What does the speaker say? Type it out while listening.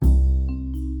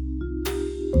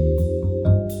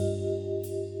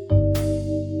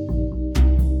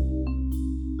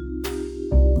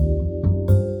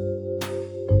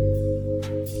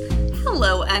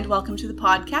welcome to the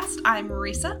podcast. I'm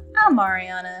Marisa. I'm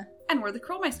Mariana. And we're the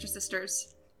Curlmeister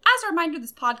Sisters. As a reminder,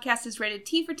 this podcast is rated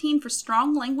T for teen for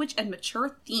strong language and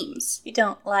mature themes. If you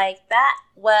don't like that,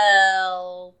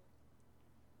 well,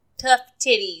 tough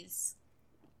titties.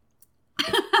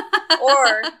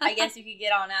 Or, I guess you could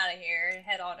get on out of here and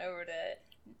head on over to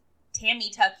Tammy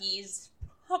Tucky's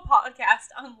podcast,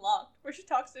 Unlocked, where she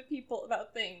talks to people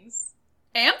about things.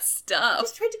 And I stuff.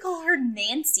 just tried to call her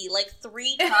Nancy like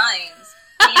 3 times.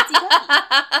 Nancy Tucky.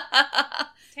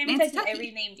 Tammy Tucky, I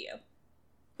renamed you.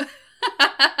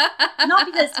 Not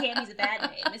because Tammy's a bad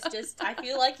name. It's just, I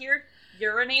feel like you're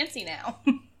a Nancy now.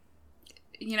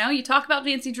 You know, you talk about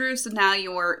Nancy Drew, so now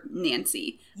you're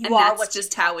Nancy. You and are that's what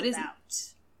just you how it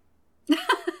is.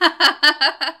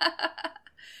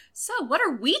 So, what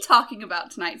are we talking about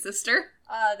tonight, sister?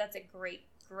 That's a great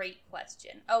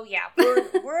question. Oh yeah,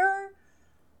 we're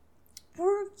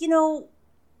you know,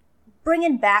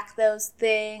 bringing back those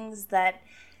things that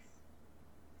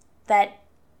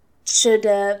should.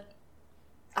 We're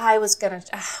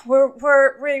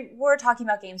talking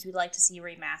about games we'd like to see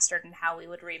remastered and how we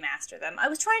would remaster them. I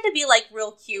was trying to be like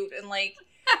real cute and like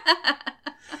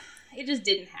it just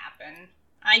didn't happen.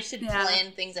 I should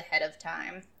plan things ahead of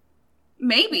time.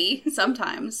 Maybe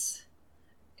sometimes.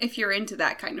 If you're into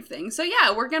that kind of thing. So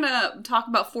yeah, we're gonna talk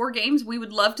about 4 games we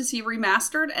would love to see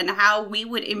remastered and how we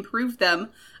would improve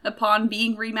them upon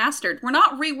being remastered. We're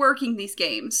not reworking these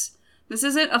games. This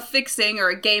isn't a fixing or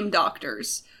a game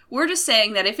doctors. We're just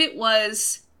saying that if it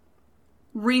was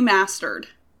remastered,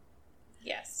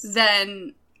 yes,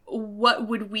 then what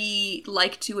would we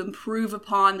like to improve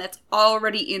upon that's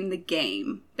already in the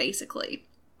game, basically?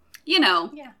 You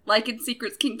know, like in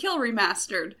Secrets Can Kill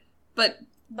remastered, but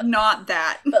not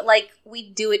that. But, like, we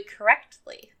do it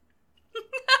correctly.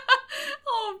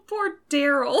 Oh, poor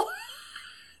Daryl.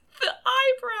 The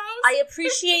eyebrows. I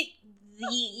appreciate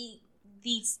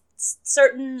the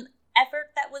certain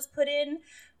effort that was put in,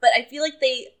 but I feel like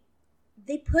they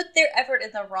put their effort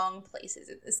in the wrong places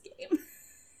in this game.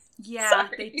 Yeah,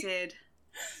 Sorry. they did.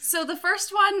 So the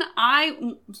first one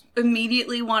I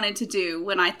immediately wanted to do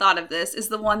when I thought of this is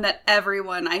the one that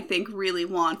everyone, I think, really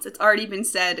wants. It's already been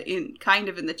said in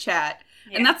the chat.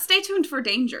 Yeah. And that's Stay Tuned for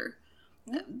Danger.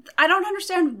 I don't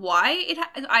understand why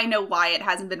I know why it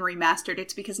hasn't been remastered.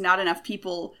 It's because not enough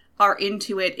people are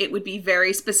into it. It would be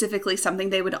very specifically something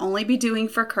they would only be doing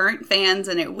for current fans,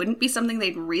 and it wouldn't be something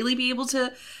they'd really be able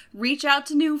to reach out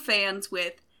to new fans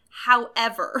with.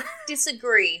 However...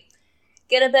 Disagree.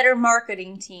 Get a better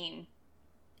marketing team.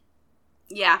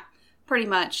 Yeah, pretty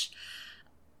much.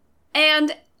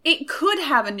 And it could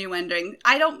have a new ending.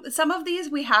 Some of these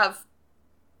we have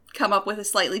come up with a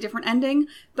slightly different ending,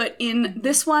 but in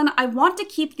this one, I want to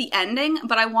keep the ending,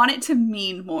 but I want it to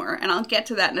mean more, and I'll get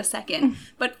to that in a second.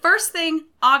 But first thing,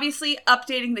 obviously,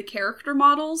 updating the character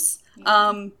models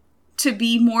to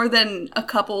be more than a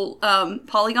couple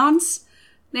polygons,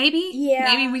 maybe? Yeah.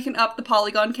 Maybe we can up the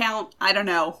polygon count. I don't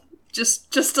know.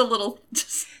 Just a little.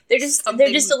 They're just a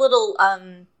little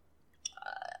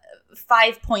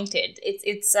 5-pointed.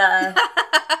 It's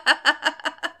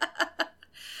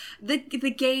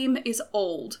The game is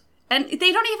old, and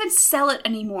they don't even sell it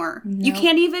anymore. No. You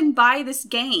can't even buy this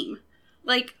game.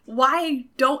 Like,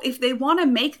 if they want to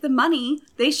make the money,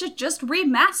 they should just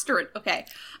remaster it. Okay.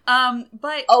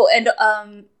 But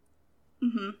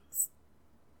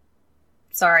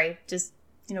sorry, just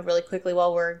really quickly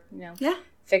while we're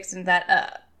fixing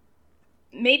that.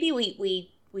 Maybe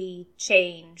we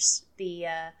change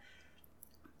the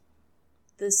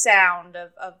sound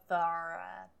of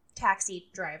our taxi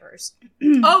drivers.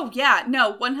 Oh yeah,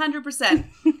 no,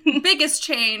 100%. Biggest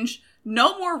change: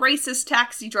 no more racist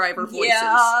taxi driver voices.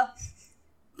 Yeah.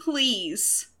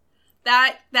 Please,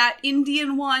 that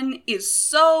Indian one is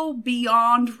so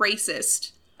beyond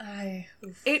racist. I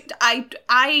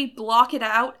block it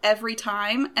out every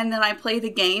time, and then I play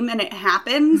the game, and it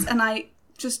happens, and I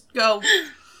just go,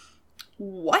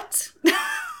 what?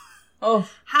 Oh,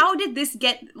 how did this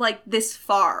get like this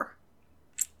far?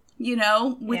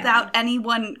 Without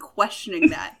anyone questioning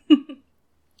that.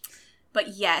 But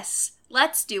yes,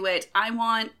 let's do it. I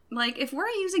want, if we're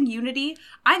using Unity,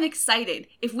 I'm excited.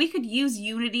 If we could use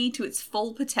Unity to its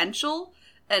full potential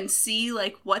and see,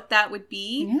 what that would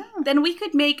be, then we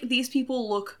could make these people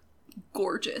look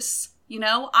gorgeous.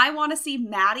 I want to see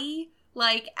Maddie,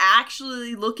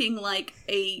 actually looking like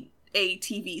a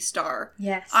TV star.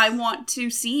 Yes. I want to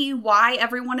see why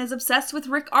everyone is obsessed with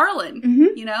Rick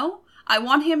Arlen, I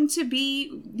want him to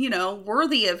be,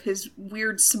 worthy of his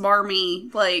weird,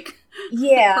 smarmy,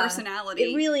 personality.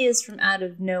 It really is from out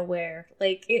of nowhere.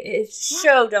 It's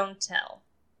show, don't tell.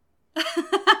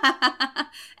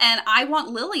 And I want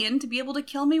Lillian to be able to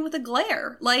kill me with a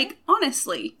glare. Like,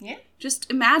 honestly. Yeah. Just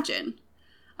imagine.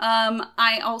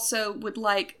 I also would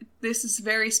like, this is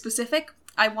very specific,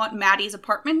 I want Maddie's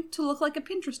apartment to look like a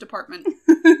Pinterest apartment.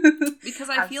 Because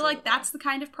I feel like that's the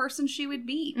kind of person she would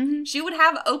be. Mm-hmm. She would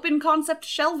have open concept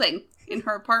shelving in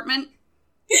her apartment.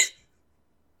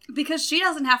 Because she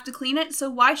doesn't have to clean it, so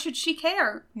why should she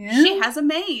care? Yeah. She has a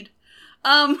maid.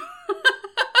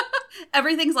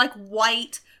 Everything's like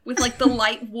white with like the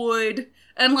light wood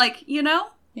and like, you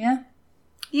know? Yeah.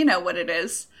 You know what it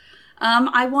is.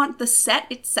 I want the set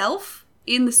itself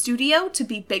in the studio to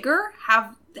be bigger,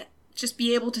 just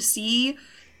be able to see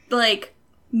like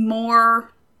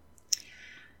more.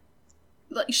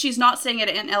 Like, she's not staying at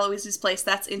Aunt Eloise's place.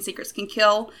 That's in Secrets Can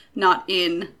Kill, not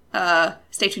in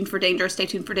Stay Tuned for Danger. Stay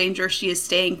Tuned for Danger. She is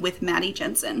staying with Maddie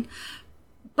Jensen.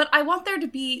 But I want there to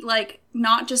be, like,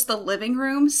 not just the living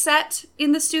room set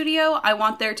in the studio. I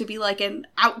want there to be, like, an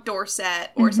outdoor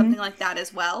set or something like that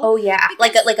as well. Oh, yeah.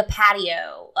 Because, like a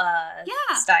patio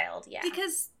styled, yeah.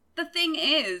 Because the thing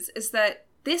is that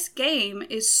this game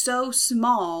is so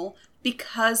small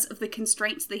because of the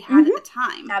constraints they had at the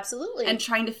time. Absolutely. And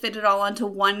trying to fit it all onto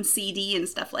one CD and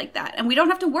stuff like that. And we don't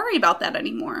have to worry about that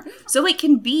anymore. So it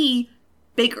can be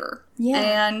bigger.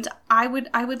 Yeah. And I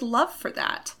would love for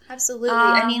that. Absolutely.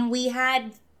 I mean, we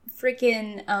had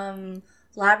freaking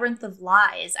Labyrinth of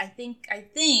Lies. I think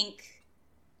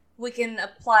we can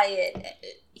apply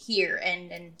it here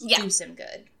and do some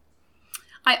good.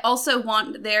 I also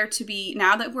want there to be,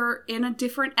 now that we're in a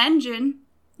different engine,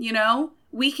 you know,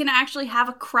 we can actually have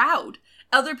a crowd.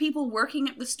 Other people working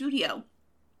at the studio.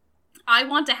 I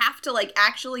want to have to, like,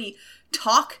 actually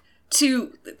talk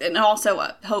to, and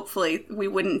also, hopefully, we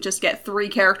wouldn't just get 3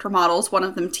 character models, one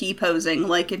of them T-posing,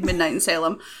 like in Midnight in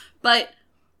Salem. But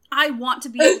I want to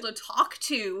be able to talk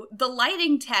to the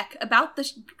lighting tech about the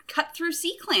cut-through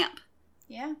C-clamp.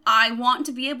 Yeah. I want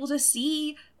to be able to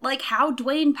see, like, how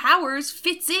Dwayne Powers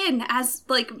fits in as,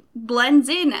 like, blends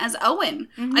in as Owen.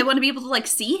 Mm-hmm. I want to be able to, like,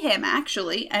 see him,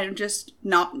 actually, and just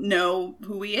not know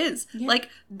who he is. Yeah. Like,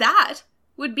 that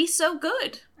would be so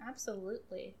good.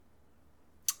 Absolutely.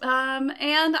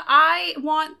 And I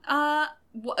want, I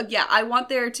want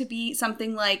there to be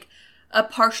something like a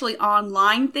partially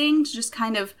online thing to just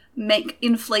kind of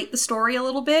inflate the story a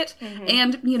little bit,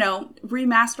 and, you know,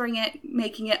 remastering it,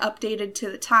 making it updated to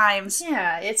the times.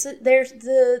 Yeah, there's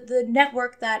the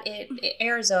network that it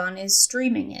airs on is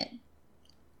streaming it.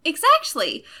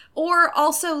 Exactly. Or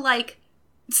also, like,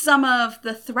 some of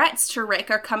the threats to Rick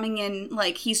are coming in,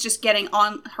 like, he's just getting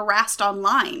harassed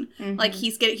online. Mm-hmm. Like,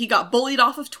 he got bullied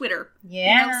off of Twitter.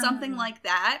 Yeah. You know, something like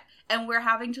that. And we're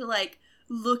having to, like,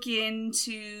 look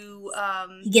into,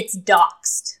 he gets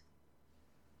doxxed.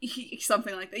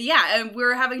 Something like that. Yeah, and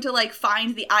we're having to, like,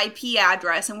 find the IP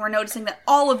address, and we're noticing that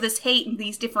all of this hate in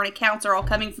these different accounts are all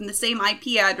coming from the same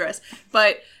IP address.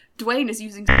 But Dwayne is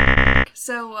using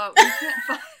so, we can't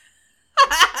find...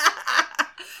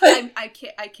 I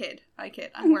kid.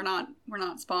 We're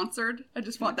not sponsored. I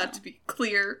just want that to be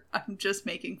clear. I'm just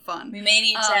making fun. We may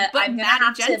need to. But I'm gonna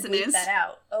have Jensen to bleep that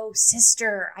out. Oh,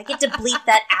 sister, I get to bleep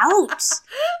that out.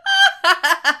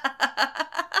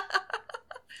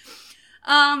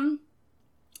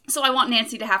 So I want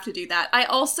Nancy to have to do that.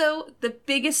 The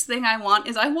biggest thing I want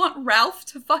is I want Ralph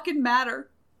to fucking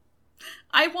matter.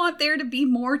 I want there to be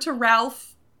more to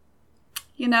Ralph.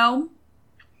 You know?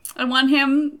 I want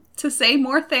him to say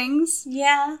more things.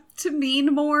 Yeah. To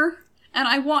mean more. And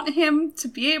I want him to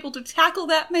be able to tackle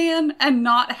that man and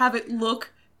not have it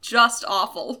look just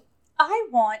awful. I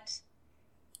want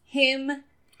him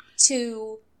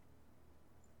to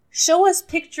show us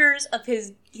pictures of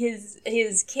his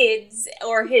kids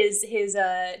or his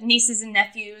nieces and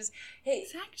nephews.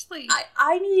 Exactly.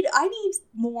 I need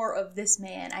more of this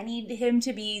man. I need him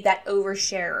to be that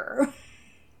oversharer.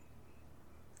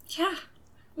 Yeah.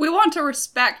 We want to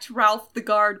respect Ralph the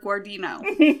Guard Guardino.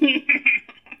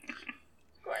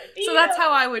 So that's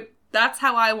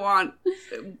how I want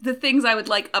the things I would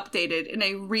like updated in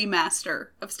a remaster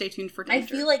of Stay Tuned for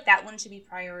Danger. I feel like that one should be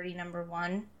priority number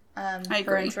 1. I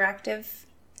agree. Her Interactive.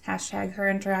 #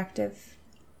 Her Interactive.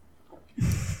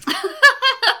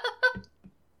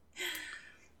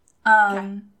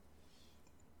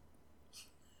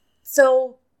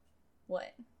 So,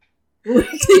 what? The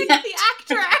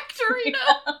actorino.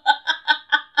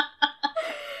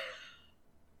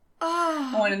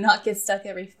 I want to not get stuck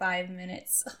every 5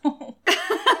 minutes.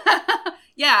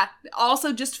 Yeah.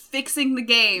 Also, just fixing the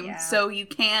game so you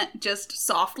can't just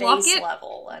soft lock it. Base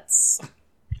level. That's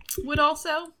would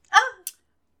also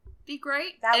be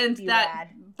great. That would and be that rad.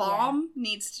 bomb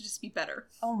needs to just be better.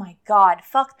 Oh my god,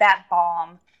 fuck that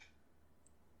bomb.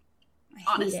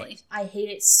 Honestly. I hate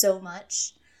it so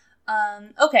much.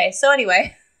 Okay, so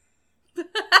anyway.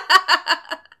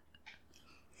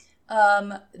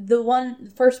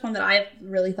 The first one that I've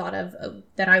really thought of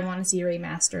that I want to see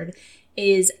remastered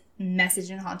is Message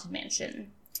in Haunted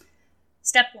Mansion.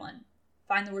 Step 1,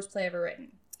 find the worst play ever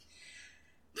written.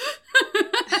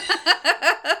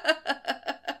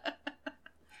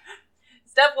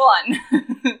 Step 1,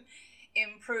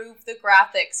 improve the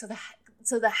graphics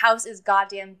so the house is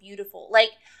goddamn beautiful. Like,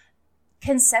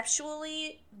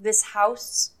 conceptually, this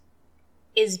house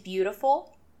is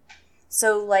beautiful.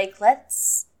 So, like,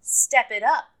 let's step it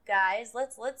up, guys.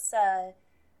 Let's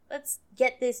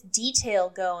get this detail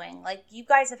going. Like, you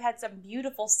guys have had some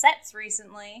beautiful sets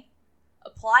recently.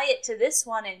 Apply it to this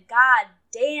one, and god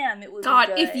damn, it would be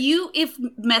good. if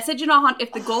Message in a Haunt,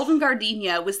 if the Golden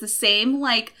Gardenia was the same,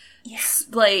 like,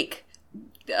 like,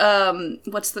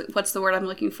 what's the word I'm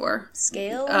looking for?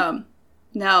 Scale?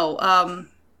 No,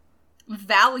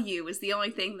 value is the only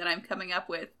thing that I'm coming up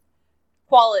with.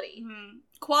 Quality.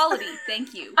 Quality,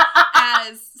 thank you.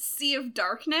 As Sea of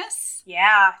Darkness.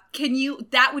 Yeah.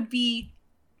 That would be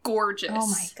gorgeous. Oh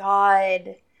my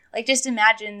god. Like, just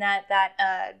imagine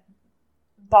that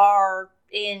bar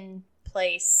in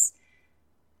place.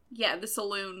 Yeah, the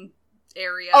saloon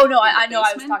area. Oh, no, I know,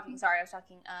 I was talking,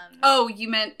 oh, you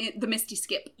meant the Misty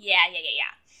Skip. Yeah.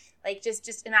 Like,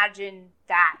 just imagine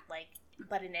that, like,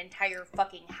 but an entire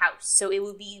fucking house. So it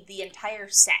would be the entire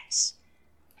set.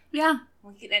 Yeah.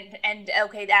 And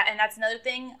okay, that's another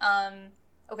thing.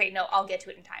 Okay, no, I'll get to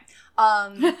it in time. Or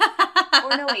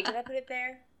no, wait, did I put it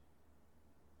there?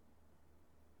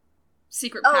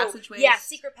 Secret passageways. Yeah,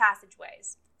 secret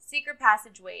passageways.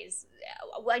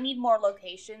 I need more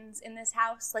locations in this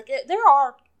house. Like, there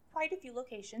are quite a few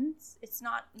locations. It's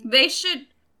not... They should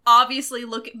obviously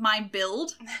look at my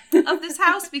build of this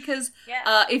house because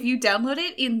if you download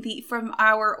it from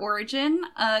our origin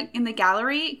in the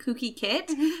gallery, Kooky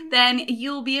Kit, then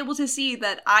you'll be able to see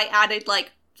that I added,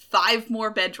 like, 5 more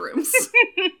bedrooms.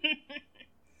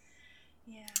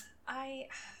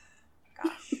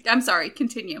 Gosh. I'm sorry,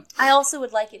 continue. I also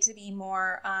would like it to be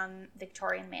more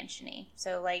Victorian mansion-y.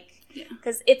 So, like,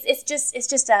 because it's just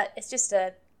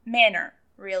a manor,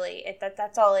 really.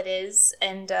 That's all it is.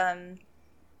 And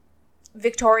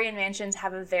Victorian mansions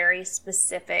have a very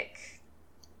specific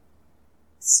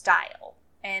style,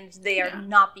 and they are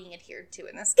not being adhered to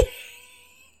in this game.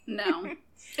 No,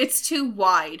 it's too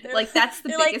wide. Like, that's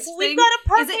the biggest thing. We've got a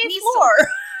parquet floor.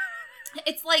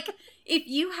 It's like, if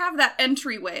you have that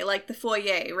entryway, like the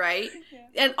foyer, right? Yeah.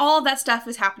 And all of that stuff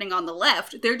is happening on the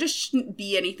left, there just shouldn't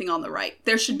be anything on the right.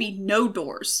 There should be no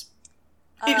doors.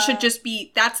 It should just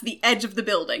be, that's the edge of the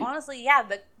building. Honestly, yeah,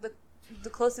 the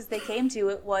closest they came to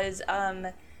it was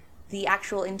the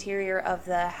actual interior of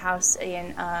the house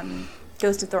in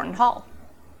Ghost of Thornton Hall.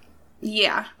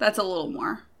 Yeah, that's a little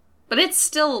more. But it's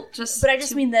still just... But I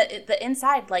just mean the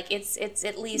inside, like, it's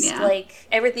at least, like,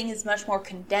 everything is much more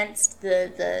condensed.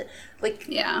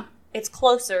 It's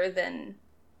closer than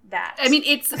that. I mean,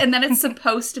 and then it's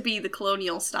supposed to be the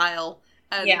colonial style.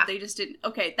 And they just didn't...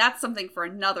 Okay, that's something for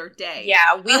another day.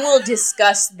 Yeah, we will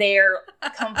discuss their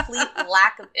complete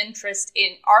lack of interest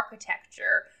in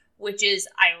architecture, which is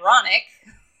ironic.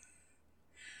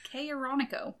 Que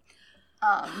ironico.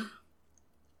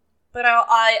 But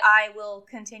I will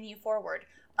continue forward.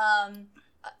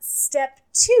 Step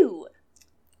 2.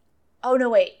 Oh, no,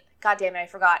 wait. God damn it, I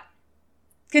forgot.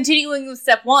 Continuing with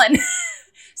step 1.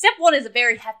 Step 1 is a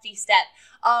very hefty step.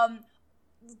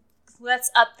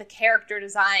 Let's up the character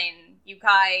design, you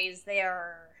guys. They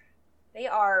are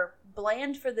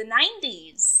bland for the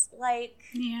 90s. Like...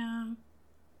 Yeah.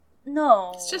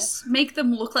 No. Let's just make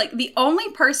them look like... The only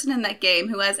person in that game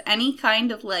who has any kind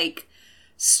of, like...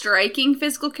 striking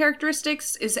physical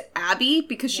characteristics is Abby,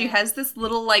 because she has this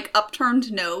little, like,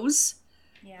 upturned nose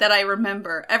that I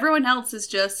remember. Everyone else is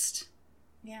just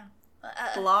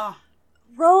blah.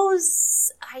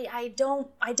 Rose, I don't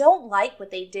like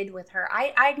what they did with her.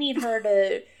 I need her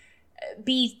to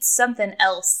be something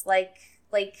else. Like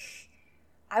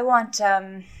I want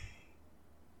her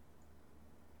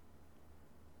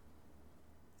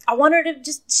to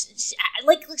just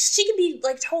like she can be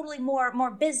like totally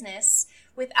more business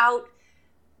without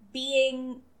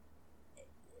being.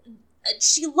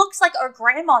 She looks like our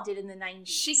grandma did in the 90s.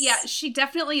 She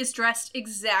definitely is dressed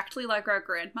exactly like our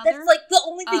grandmother. That's like the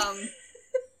only thing.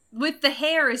 With the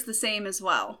hair is the same as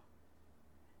well.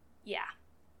 Yeah.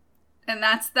 And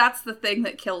that's the thing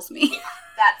that kills me.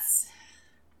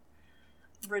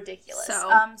 ridiculous.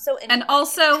 So anyway. And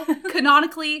also,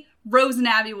 canonically, Rose and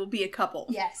Abby will be a couple.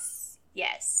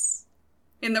 Yes.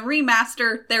 In the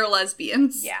remaster, they're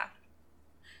lesbians. Yeah.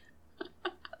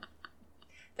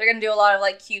 They're gonna do a lot of,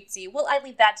 like, cutesy, well, I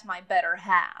leave that to my better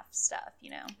half stuff, you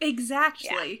know?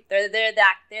 Exactly. Yeah. They're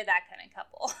that kind of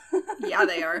couple. Yeah,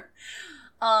 they are.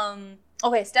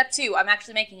 Okay, step 2. I'm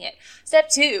actually making it. Step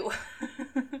 2.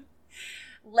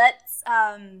 Let's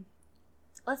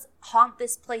haunt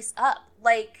this place up.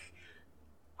 Like,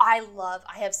 I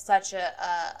have such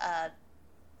a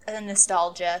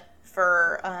nostalgia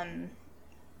for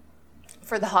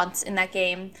the haunts in that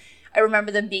game. I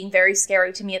remember them being very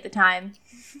scary to me at the time.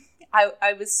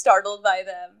 I was startled by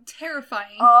them.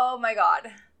 Terrifying. Oh my god.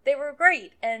 They were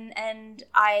great. And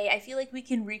I feel like we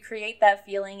can recreate that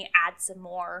feeling, add some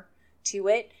more to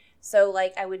it. So,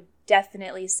 like, I would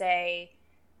definitely say,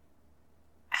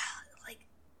 like,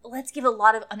 let's give a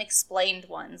lot of unexplained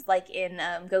ones, like in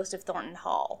Ghost of Thornton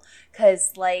Hall.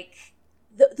 Because, like,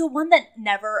 the one that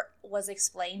never was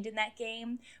explained in that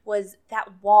game was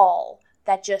that wall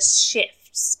that just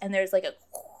shifts. And there's, like, a...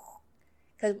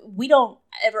 Because we don't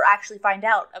ever actually find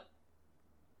out,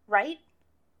 right?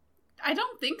 I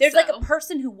don't think There's, like, a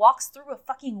person who walks through a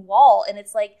fucking wall, and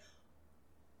it's, like...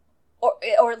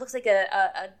 Or it looks like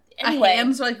anyway. A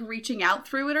hand's, like, reaching out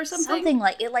through it or something? Something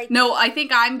like it, like... No, I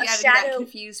think I'm getting that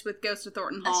confused with Ghost of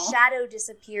Thornton Hall. A shadow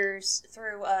disappears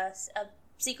through a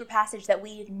secret passage that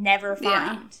we never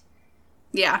find.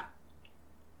 Yeah.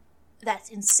 That's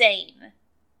insane.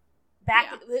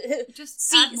 Just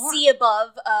see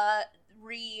above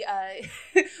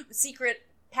secret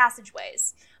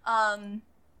passageways.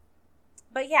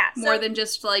 But yeah. More than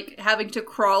just, like, having to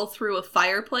crawl through a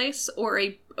fireplace or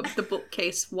the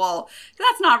bookcase wall.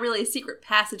 That's not really a secret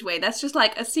passageway. That's just,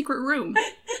 like, a secret room.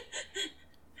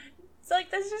 It's like,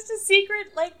 that's just a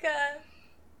secret, like,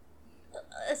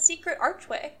 a secret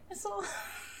archway. That's all.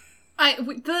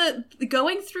 The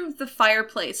going through the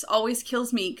fireplace always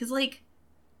kills me, because, like,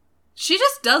 she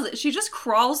just does it. She just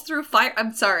crawls through fire.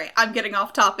 I'm sorry, I'm getting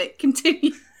off topic.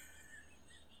 Continue.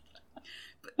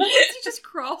 She just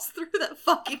crawls through that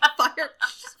fucking fire.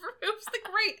 She just removes the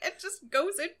grate and just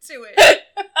goes into it.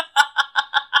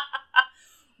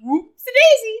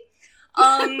 Whoopsie-daisy.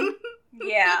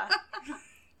 Yeah.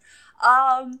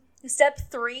 Step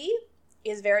 3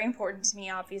 is very important to me,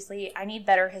 obviously. I need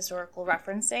better historical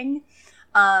referencing.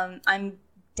 I'm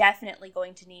definitely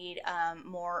going to need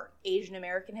more Asian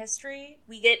American history.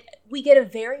 We get a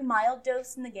very mild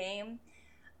dose in the game.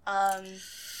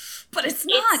 But it's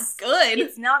not good.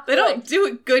 It's not good. They don't do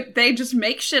it good. They just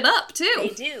make shit up, too. They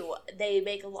do. They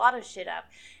make a lot of shit up.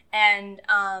 And,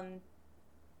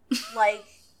 like,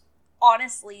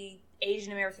 honestly,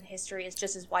 Asian American history is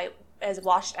just as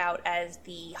washed out as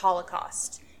the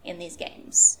Holocaust in these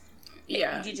games.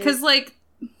 Yeah. Because, like...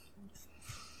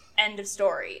 End of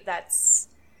story. That's...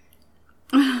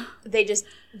 They just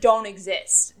don't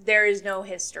exist. There is no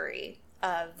history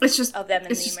of them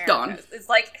in the Americas. Gone. It's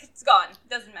like, it's gone.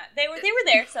 Doesn't matter. They were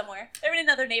there somewhere. They were in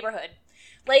another neighborhood.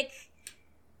 Like,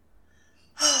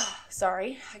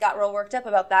 sorry, I got real worked up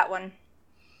about that one.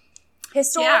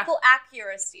 Historical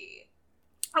accuracy.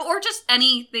 Or just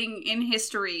anything in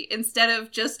history instead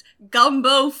of just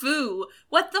gumbo foo.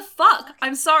 What the fuck?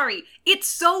 I'm sorry. It's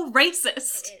so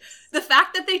racist. It is. The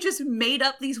fact that they just made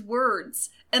up these words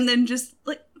and then just,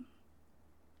 like,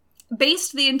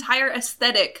 based the entire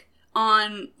aesthetic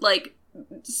on, like,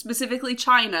 specifically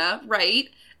China, right?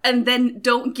 And then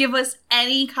don't give us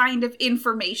any kind of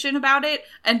information about it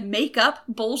and make up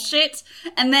bullshit.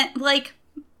 And then, like,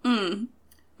 And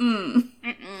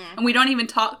we don't even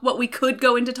talk, what we could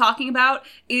go into talking about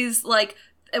is, like,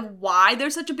 why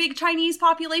there's such a big Chinese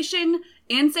population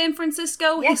in San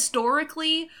Francisco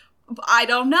historically. I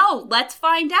don't know. Let's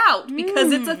find out,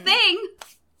 because it's a thing.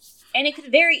 And it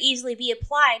could very easily be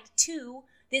applied to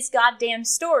this goddamn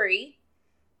story,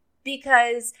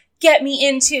 because get me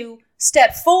into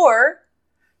step 4.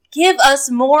 Give us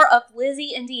more of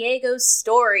Lizzie and Diego's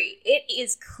story. It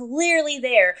is clearly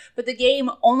there, but the game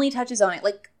only touches on it.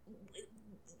 Like,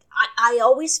 I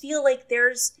always feel like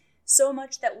there's so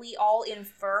much that we all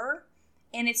infer,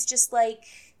 and it's just like,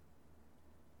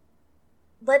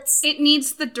 It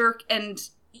needs the Dirk and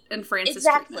Francis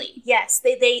exactly treatment. Yes,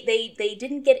 they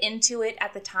didn't get into it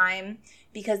at the time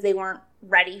because they weren't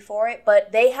ready for it,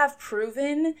 but they have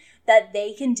proven that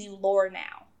they can do lore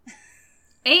now.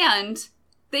 And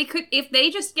they could, if they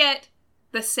just get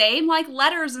the same, like,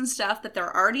 letters and stuff that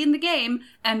they're already in the game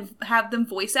and have them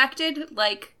voice acted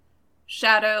like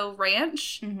Shadow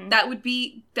Ranch, that would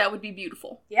be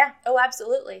beautiful. Yeah. Oh,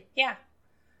 absolutely. Yeah.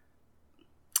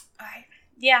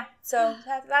 Yeah, so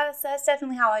that's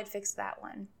definitely how I'd fix that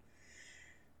one.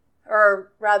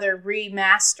 Or rather,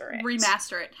 remaster it.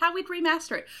 Remaster it. How we'd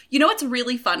remaster it. You know what's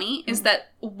really funny is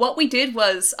that what we did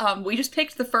was we just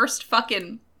picked the first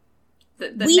fucking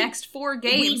the next 4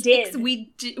 games.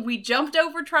 We jumped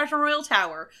over Treasure Royale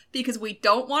Tower because we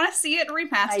don't want to see it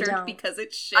remastered because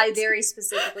it's shit. I very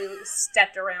specifically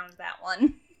stepped around that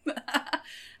one.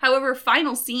 However,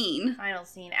 Final Scene,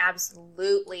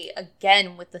 absolutely.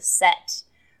 Again, with the set.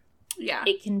 Yeah.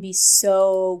 It can be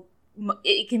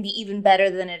it can be even better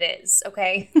than it is,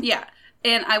 okay? Yeah.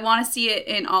 And I want to see it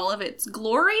in all of its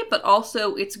glory, but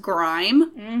also its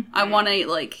grime. Mm-hmm. I want to,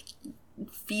 like,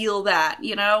 feel that,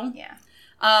 you know? Yeah.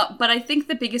 But I think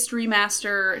the biggest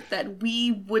remaster that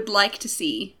we would like to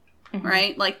see,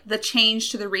 right? Like, the change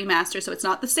to the remaster, so it's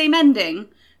not the same ending.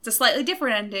 It's a slightly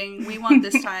different ending. We want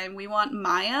this time, we want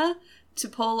Maya to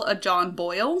pull a John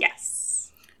Boyle.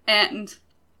 Yes. And,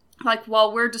 like,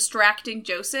 while we're distracting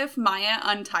Joseph, Maya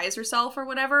unties herself or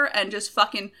whatever and just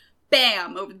fucking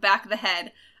bam over the back of the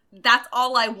head. That's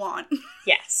all I want.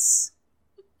 Yes.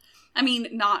 I mean,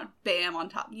 not bam on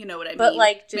top. You know what I mean? But,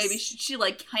 like, just... Maybe she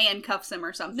like, handcuffs him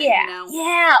or something, yeah. you know?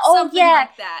 Yeah. Oh, something yeah.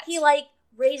 like that. He, like,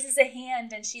 raises a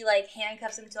hand and she, like,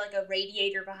 handcuffs him to, like, a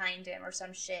radiator behind him or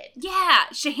some shit. Yeah.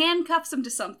 She handcuffs him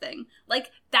to something. Like,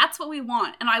 that's what we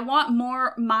want. And I want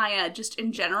more Maya just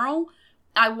in general.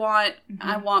 I want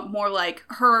more, like,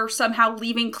 her somehow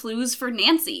leaving clues for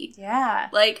Nancy. Yeah.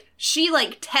 Like, she,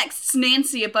 like, texts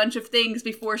Nancy a bunch of things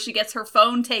before she gets her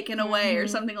phone taken away or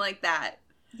something like that.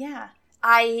 Yeah.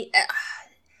 I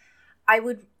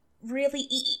would really,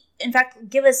 in fact,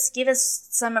 give us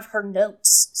some of her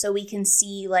notes so we can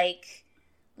see, like,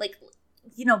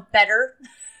 you know, better.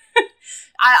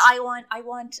 I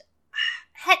want,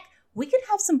 heck, we could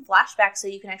have some flashbacks so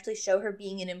you can actually show her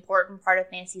being an important part of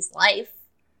Nancy's life.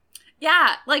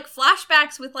 Yeah, like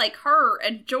flashbacks with like her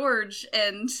and George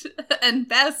and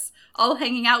Bess all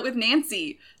hanging out with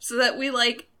Nancy so that we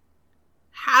like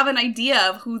have an idea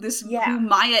of who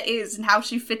Maya is and how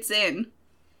she fits in.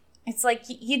 It's like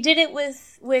you did it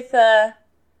with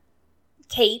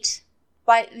Kate,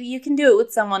 but you can do it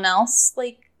with someone else.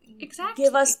 Like, exactly.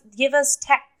 Give us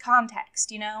tech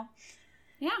context, you know?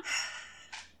 Yeah.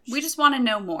 We just want to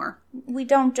know more. We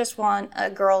don't just want a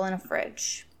girl in a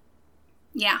fridge.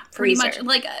 Yeah, pretty much.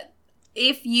 Like,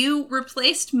 if you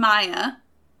replaced Maya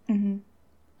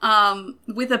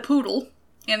with a poodle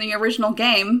in the original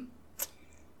game,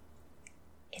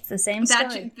 it's the same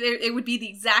story. It would be the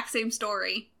exact same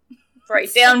story.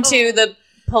 Right, down to the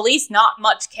police not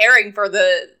much caring for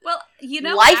the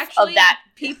life of that.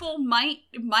 People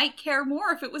might care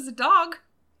more if it was a dog.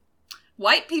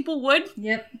 White people would.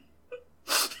 Yep.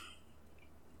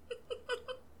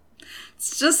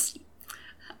 It's just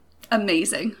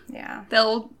amazing. Yeah.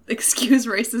 They'll excuse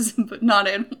racism, but not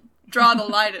draw the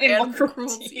line at animal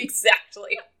cruelty.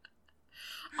 Exactly.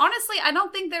 Honestly, I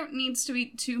don't think there needs to be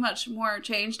too much more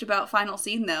changed about Final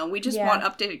Scene, though. We just want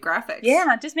updated graphics.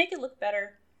 Yeah, just make it look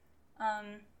better. I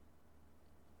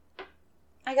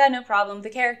got no problem. The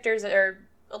characters are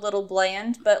a little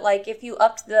bland, but, like, if you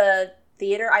upped the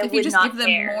theater, I would not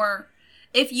care. More...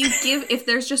 If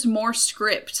there's just more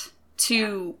script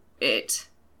to it,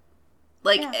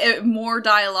 like, more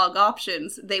dialogue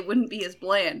options, they wouldn't be as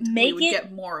bland. We would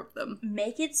get more of them.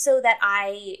 Make it so that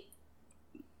I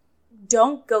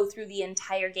don't go through the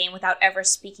entire game without ever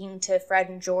speaking to Fred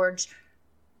and George.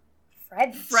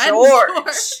 Fred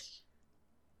George.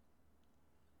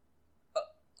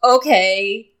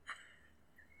 Okay.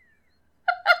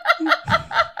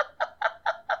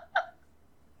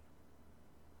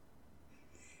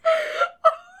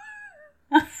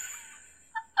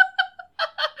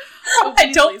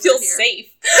 I don't feel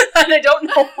safe. And I don't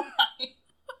know why.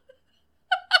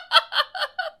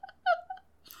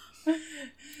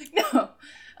 No.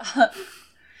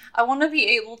 I want to be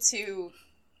able to...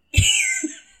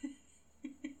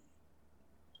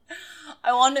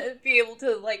 I want to be able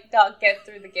to, like, not get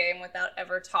through the game without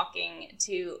ever talking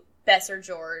to Bess or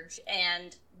George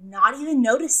and not even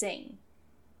noticing.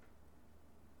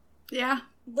 Yeah.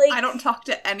 Like, I don't talk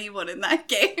to anyone in that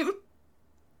game.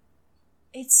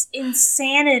 It's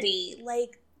insanity.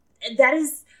 Like, that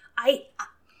is...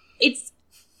 It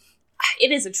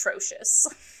is atrocious.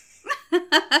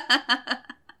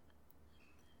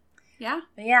 Yeah.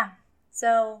 But yeah.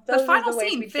 So, those the final are the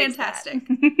ways scene, we'd fantastic.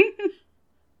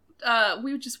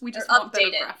 We just want better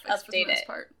graphics for the most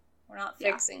part. We're not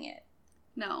fixing it.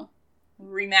 No.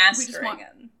 Remastering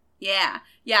it. Yeah.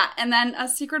 Yeah. And then A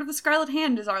Secret of the Scarlet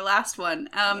Hand is our last one.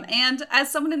 And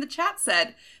as someone in the chat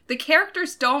said, the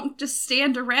characters don't just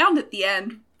stand around at the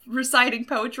end reciting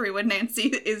poetry when Nancy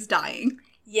is dying.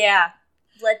 Yeah.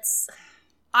 Let's...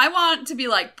 I want to be,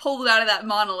 like, pulled out of that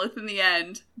monolith in the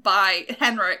end by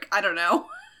Henrik. I don't know.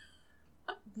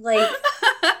 Like...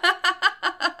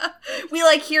 we,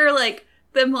 like, hear, like,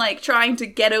 them, like, trying to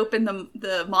get open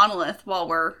the monolith while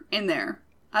we're in there.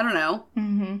 I don't know.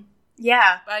 Mm-hmm.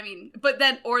 Yeah. I mean, but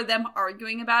then, or them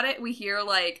arguing about it. We hear,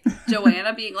 like,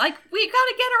 Joanna being like, we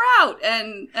gotta get her out.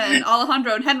 And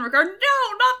Alejandro and Henrik are, no,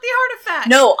 not the artifact.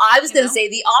 No, I was going to say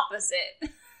the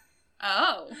opposite.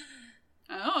 Oh,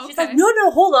 okay. She's like,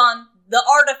 no, hold on. The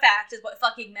artifact is what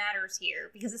fucking matters here.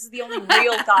 Because this is the only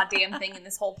real goddamn thing in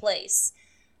this whole place.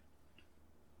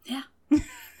 Yeah.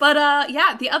 But,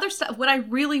 yeah, the other stuff, what I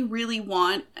really, really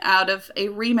want out of a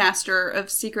remaster of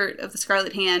Secret of the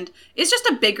Scarlet Hand is just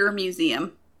a bigger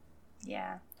museum.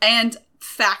 Yeah. And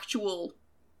factual,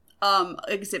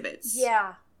 exhibits.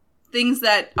 Yeah. Things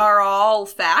that are all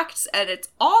facts, and it's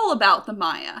all about the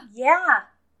Maya. Yeah.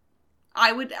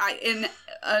 In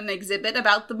an exhibit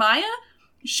about the Maya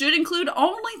should include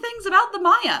only things about the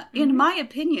Maya, in my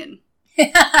opinion.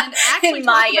 And actually in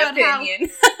my opinion.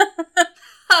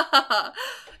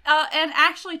 And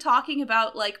actually talking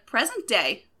about, like, present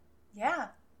day. Yeah.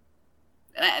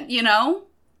 You know?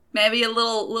 Maybe a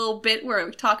little bit where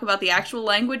we talk about the actual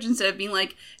language instead of being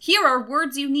like, here are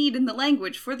words you need in the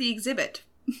language for the exhibit.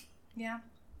 Yeah.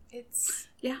 It's...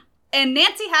 Yeah. And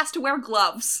Nancy has to wear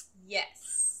gloves.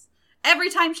 Yes. Every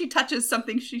time she touches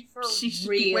something, she should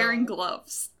be wearing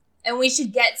gloves. And we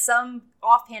should get some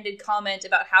offhanded comment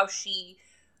about how she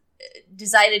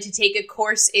decided to take a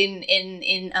course in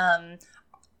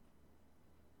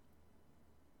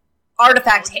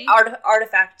artifact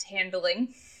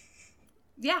handling.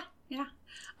 Yeah.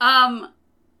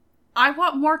 I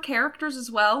want more characters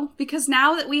as well, because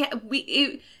now that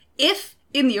if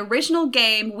in the original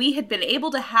game we had been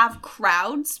able to have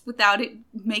crowds without it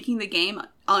making the game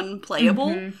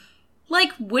unplayable,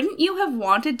 like, wouldn't you have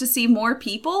wanted to see more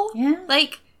people? Yeah.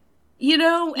 Like, you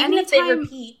know, even if they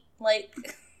repeat, like...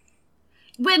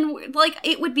 When, like,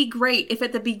 it would be great if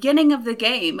at the beginning of the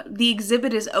game, the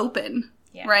exhibit is open,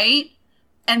 right?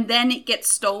 And then it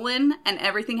gets stolen and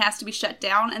everything has to be shut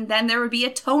down, and then there would be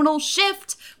a tonal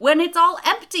shift when it's all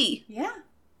empty. Yeah.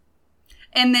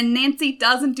 And then Nancy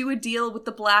doesn't do a deal with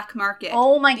the black market.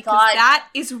 Oh my God. That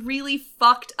is really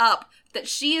fucked up, that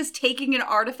she is taking an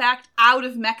artifact out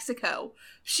of Mexico.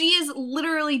 She is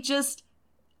literally just...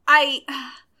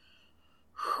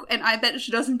 And I bet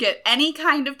she doesn't get any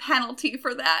kind of penalty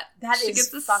for that. She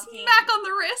gets a smack on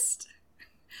the wrist.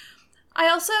 I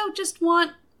also just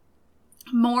want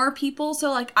more people.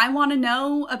 So, like, I want to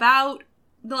know about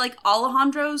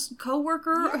Alejandro's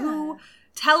coworker who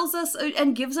tells us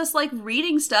and gives us, like,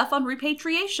 reading stuff on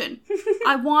repatriation.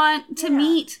 I want to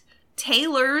meet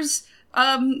Taylor's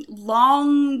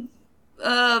long...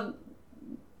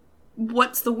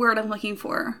 what's the word I'm looking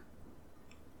for?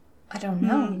 I don't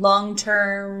know.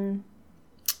 Long-term...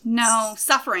 No,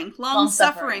 suffering.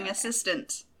 Long-suffering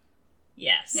assistant.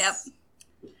 Yes. Yep.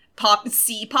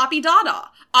 Poppy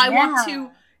Dada. I want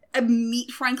to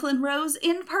meet Franklin Rose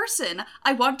in person.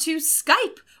 I want to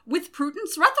Skype with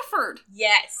Prudence Rutherford.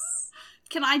 Yes.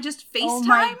 Can I just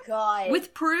FaceTime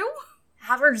with Prue?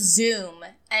 Have her Zoom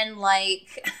and,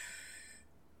 like...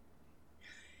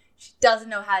 she doesn't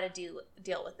know how to deal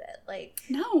with it. Like...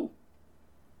 No.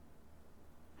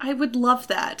 I would love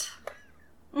that.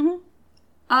 Mm-hmm.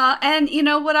 And you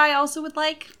know what I also would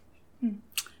like?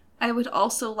 I would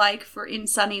also like for in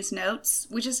Sunny's notes,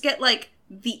 we just get, like,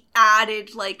 the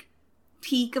added, like,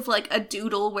 peek of, like, a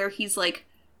doodle where he's, like,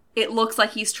 it looks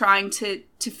like he's trying to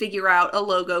figure out a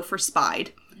logo for Spide.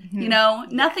 You know?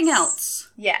 Nothing else.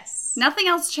 Yes. Nothing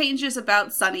else changes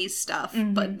about Sunny's stuff,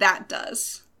 but that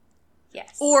does.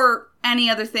 Yes. Or any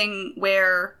other thing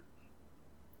where,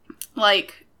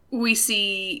 like... we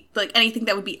see, like, anything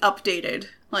that would be updated,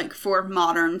 like, for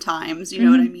modern times, you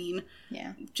know what I mean?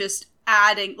 Yeah. Just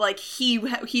adding, like, he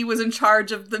was in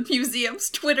charge of the museum's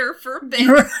Twitter for a bit,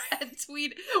 and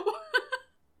tweet.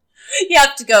 You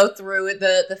have to go through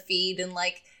the feed and,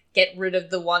 like, get rid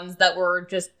of the ones that were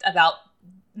just about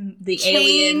the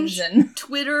aliens and...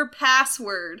 Twitter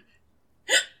password.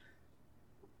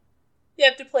 You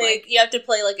have to play,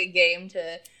 like, a game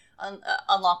to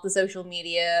unlock the social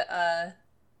media,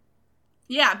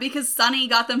 Yeah, because Sunny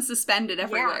got them suspended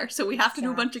everywhere, so we have to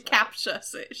do a bunch of CAPTCHA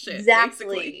shit,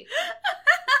 Exactly.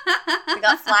 They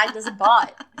got flagged as a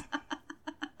bot.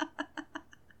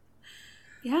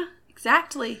 Yeah,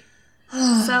 exactly.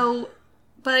 So,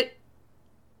 but,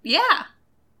 yeah.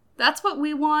 That's what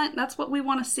we want. That's what we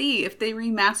want to see if they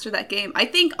remaster that game. I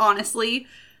think, honestly,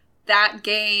 that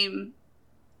game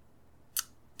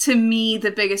to me,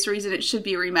 the biggest reason it should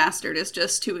be remastered is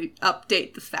just to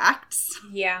update the facts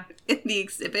in the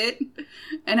exhibit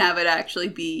and have it actually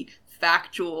be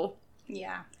factual.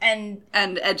 Yeah. And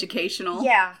educational.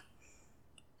 Yeah.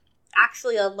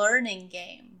 Actually a learning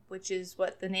game, which is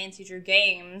what the Nancy Drew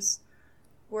games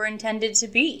were intended to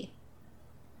be.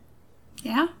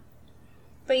 Yeah.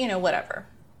 But, whatever.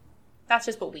 That's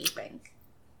just what we think.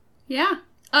 Yeah.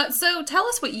 So tell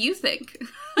us what you think.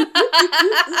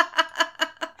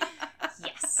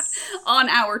 Yes. On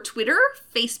our Twitter,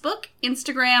 Facebook,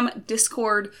 Instagram,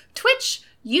 Discord, Twitch,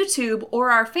 YouTube,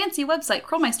 or our fancy website,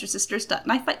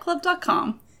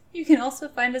 curlmeistersisters.knifefightclub.com. You can also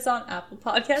find us on Apple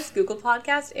Podcasts, Google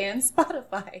Podcasts, and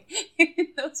Spotify. In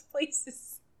those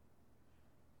places.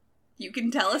 You can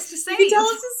tell us to save. You can tell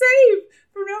us to save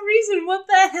for no reason. What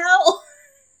the hell?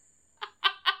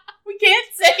 We can't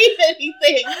save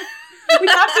anything. We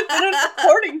have to finish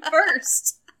recording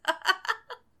first.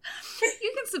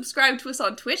 You can subscribe to us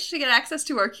on Twitch to get access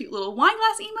to our cute little wine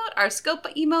glass emote, our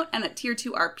Scopa emote, and a tier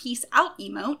 2 our Peace Out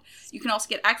emote. You can also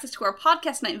get access to our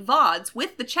podcast night VODs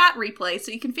with the chat replay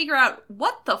so you can figure out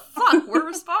what the fuck we're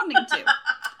responding to.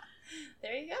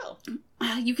 There you go.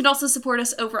 You can also support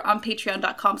us over on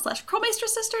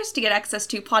patreon.com/curlmeistersisters to get access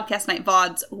to podcast night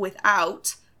VODs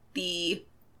without the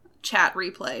chat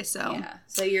replay. So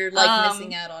you're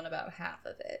missing out on about half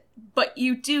of it. But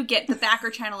you do get the backer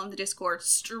channel in the Discord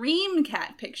stream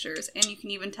cat pictures, and you can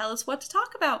even tell us what to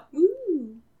talk about.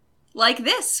 Ooh. Like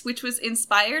this, which was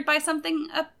inspired by something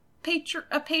a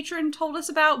patron told us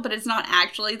about, but it's not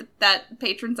actually that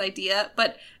patron's idea,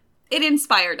 but it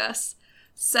inspired us.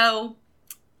 So,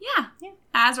 yeah.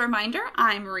 As a reminder,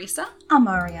 I'm Marisa. I'm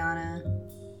Ariana.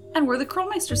 And we're the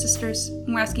Curlmeister Sisters.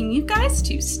 And we're asking you guys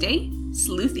to stay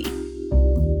sleuthy.